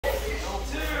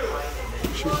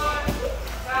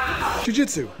shoe.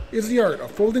 Jiu-Jitsu is the art of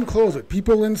folding clothes with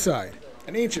people inside.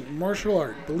 An ancient martial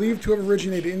art believed to have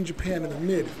originated in Japan in the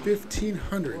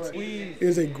mid-1500s. It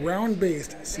is a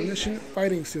ground-based submission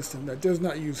fighting system that does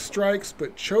not use strikes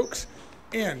but chokes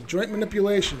and joint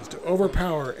manipulations to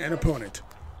overpower an opponent,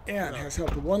 and has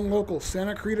helped one local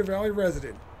Santa Clarita Valley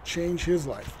resident change his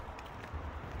life.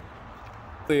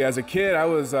 As a kid, I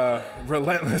was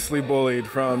relentlessly bullied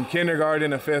from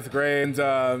kindergarten to 5th grade.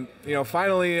 And,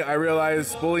 finally, I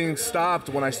realized bullying stopped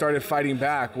when I started fighting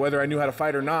back. Whether I knew how to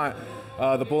fight or not,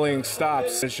 the bullying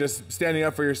stops. It's just standing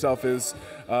up for yourself was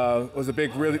a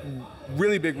big,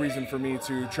 really big reason for me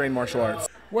to train martial arts.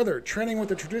 Whether training with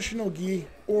the traditional gi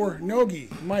or no gi,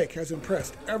 Mike has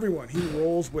impressed everyone he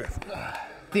rolls with. I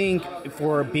think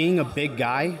for being a big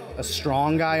guy, a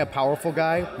strong guy, a powerful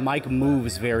guy, Mike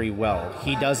moves very well.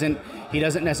 He doesn't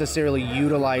necessarily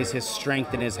utilize his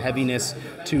strength and his heaviness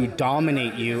to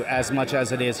dominate you as much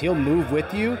as it is. He'll move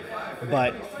with you,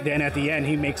 but then at the end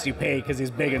he makes you pay because he's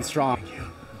big and strong.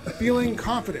 Feeling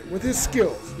confident with his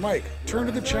skills, Mike turned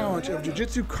to the challenge of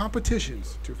jiu-jitsu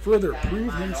competitions to further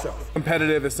prove himself.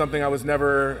 Competitive is something I was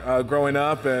never growing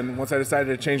up, and once I decided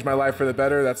to change my life for the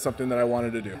better, that's something that I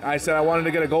wanted to do. I said I wanted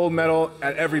to get a gold medal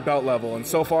at every belt level, and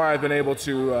so far I've been able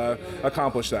to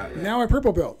accomplish that. Now a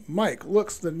purple belt, Mike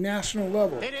looks the national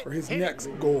level for his next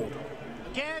gold.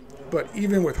 But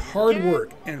even with hard work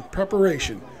and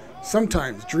preparation,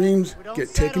 sometimes dreams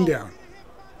get taken down.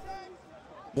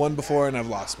 Won before and I've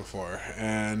lost before,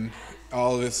 and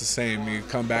all of it's the same. You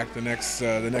come back the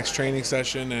next training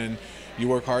session and you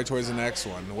work hard towards the next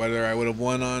one. Whether I would have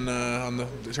won on the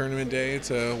tournament day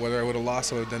to whether I would have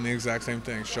lost, I would have done the exact same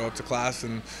thing. Show up to class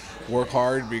and work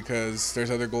hard because there's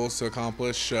other goals to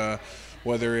accomplish.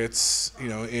 Whether it's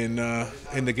in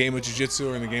the game of jiu-jitsu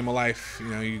or in the game of life,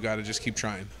 you got to just keep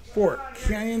trying. For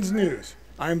Canyons News,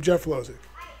 I'm Jeff Lowzik.